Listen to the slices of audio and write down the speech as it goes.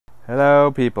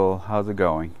Hello people, how's it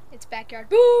going? It's backyard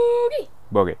boogie!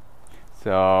 Boogie.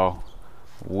 So,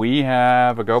 we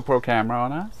have a GoPro camera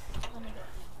on us,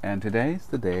 and today's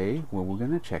the day when we're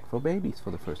gonna check for babies for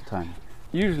the first time.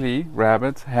 Usually,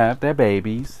 rabbits have their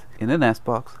babies in a nest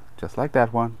box, just like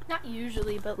that one. Not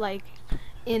usually, but like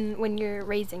when you're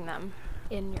raising them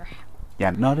in your house.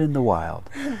 Yeah, not in the wild.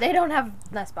 They don't have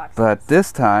nest boxes. But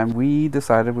this time we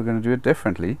decided we're gonna do it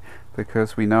differently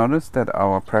because we noticed that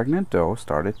our pregnant doe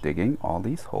started digging all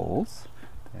these holes.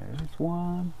 There's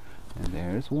one, and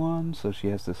there's one. So she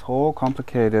has this whole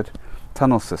complicated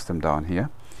tunnel system down here.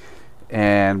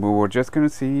 And we were just gonna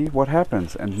see what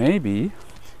happens. And maybe,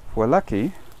 if we're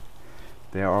lucky,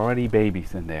 there are already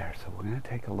babies in there. So we're gonna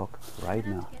take a look right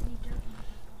now.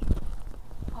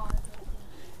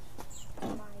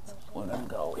 We're gonna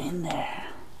go in there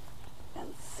and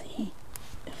see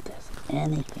if there's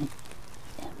anything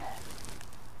in there.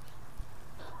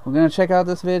 We're gonna check out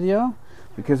this video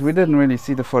because we didn't really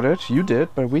see the footage. You did,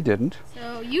 but we didn't.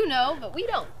 So you know, but we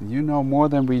don't. You know more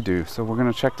than we do. So we're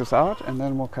gonna check this out and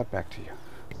then we'll cut back to you.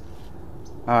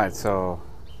 Alright, so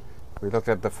we looked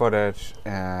at the footage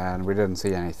and we didn't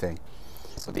see anything.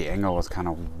 So the angle was kind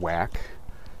of whack.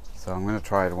 So I'm gonna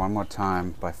try it one more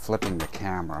time by flipping the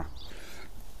camera.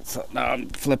 So now I'm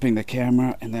flipping the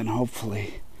camera, and then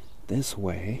hopefully this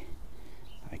way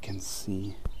I can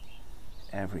see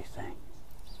everything.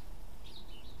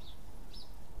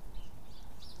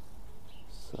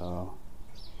 So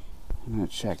I'm gonna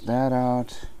check that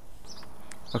out.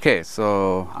 Okay,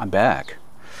 so I'm back.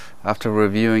 After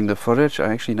reviewing the footage,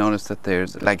 I actually noticed that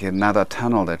there's like another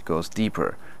tunnel that goes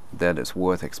deeper that is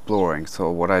worth exploring.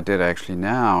 So what I did actually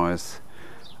now is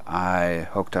I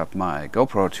hooked up my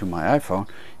GoPro to my iPhone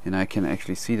and I can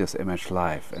actually see this image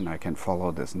live and I can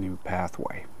follow this new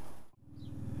pathway.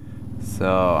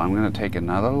 So I'm going to take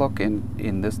another look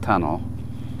in this tunnel,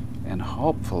 and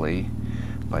hopefully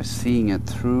by seeing it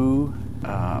through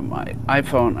my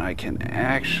iPhone I can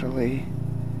actually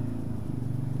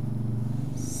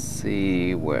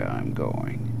see where I'm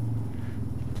going.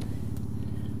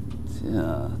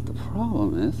 Yeah, the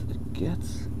problem is it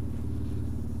gets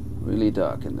really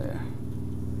dark in there.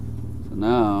 So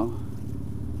now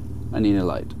I need a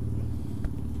light.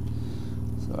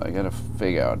 So I gotta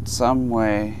figure out some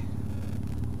way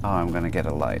how I'm gonna get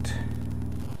a light.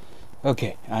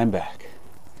 Okay, I'm back.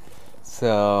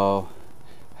 So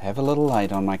I have a little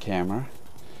light on my camera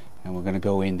and we're gonna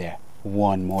go in there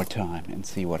one more time and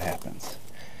see what happens.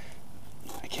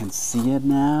 I can see it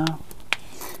now.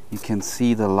 You can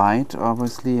see the light,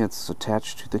 obviously it's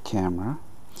attached to the camera.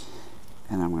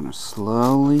 And I'm going to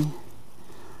slowly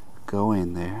go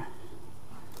in there.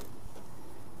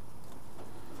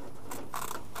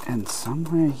 And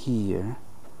somewhere here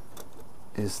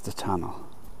is the tunnel.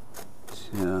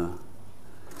 Yeah.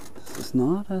 This is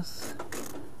not as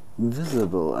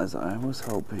visible as I was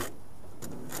hoping.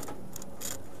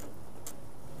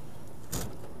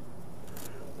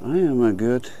 I am a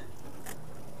good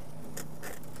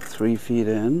 3 feet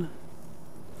in.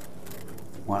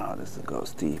 Wow, this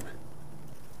goes deep.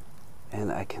 And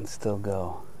I can still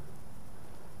go.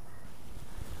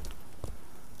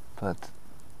 But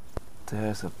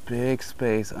there's a big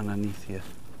space underneath here.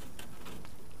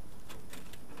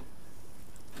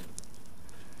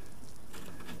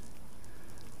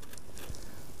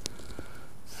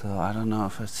 So I don't know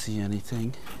if I see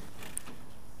anything.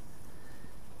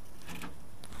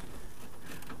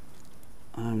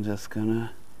 I'm just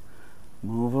gonna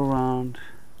move around.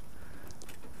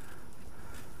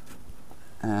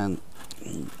 And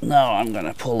now I'm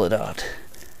gonna pull it out.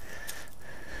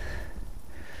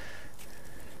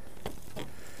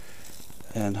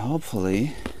 And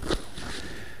hopefully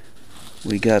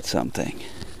we got something.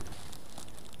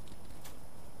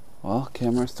 Well,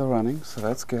 camera's still running, so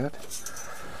that's good.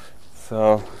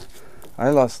 So I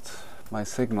lost my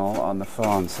signal on the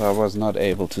phone, so I was not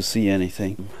able to see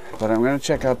anything. But I'm gonna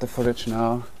check out the footage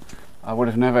now. I would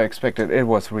have never expected it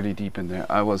was really deep in there.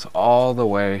 I was all the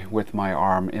way with my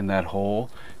arm in that hole,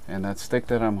 and that stick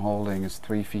that I'm holding is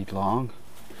 3 feet long.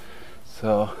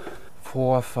 So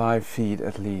 4 or 5 feet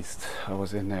at least I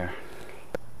was in there.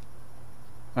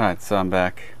 Alright, so I'm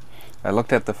back. I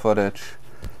looked at the footage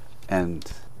and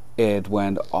it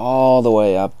went all the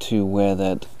way up to where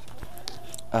that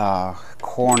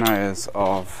corner is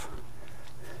of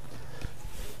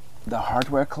the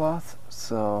hardware cloth.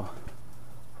 So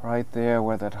right there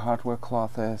where that hardware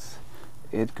cloth is,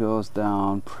 it goes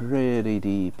down pretty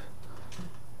deep.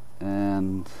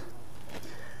 And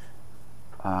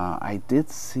I did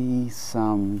see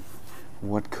some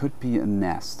what could be a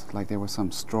nest, like there was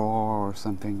some straw or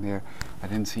something there. I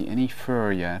didn't see any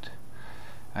fur yet,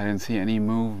 I didn't see any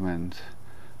movement.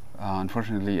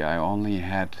 Unfortunately, I only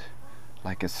had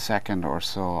like a second or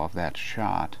so of that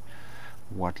shot,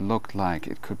 what looked like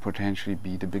it could potentially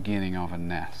be the beginning of a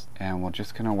nest. And we're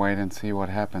just gonna wait and see what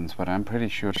happens, but I'm pretty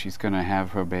sure she's gonna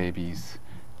have her babies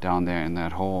down there in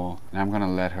that hole, and I'm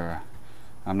gonna let her.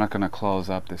 I'm not gonna close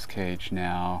up this cage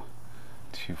now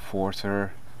to force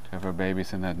her to have her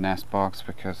babies in that nest box,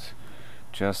 because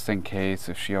just in case,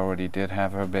 if she already did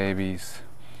have her babies,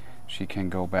 she can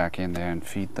go back in there and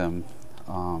feed them.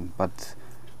 But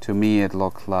to me it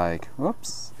looked like,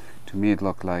 whoops, to me it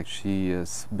looked like she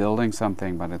is building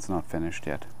something, but it's not finished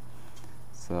yet.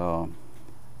 So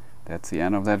that's the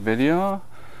end of that video.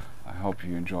 I hope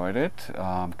you enjoyed it.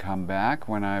 Come back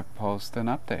when I post an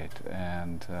update,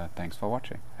 and thanks for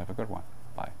watching. Have a good one.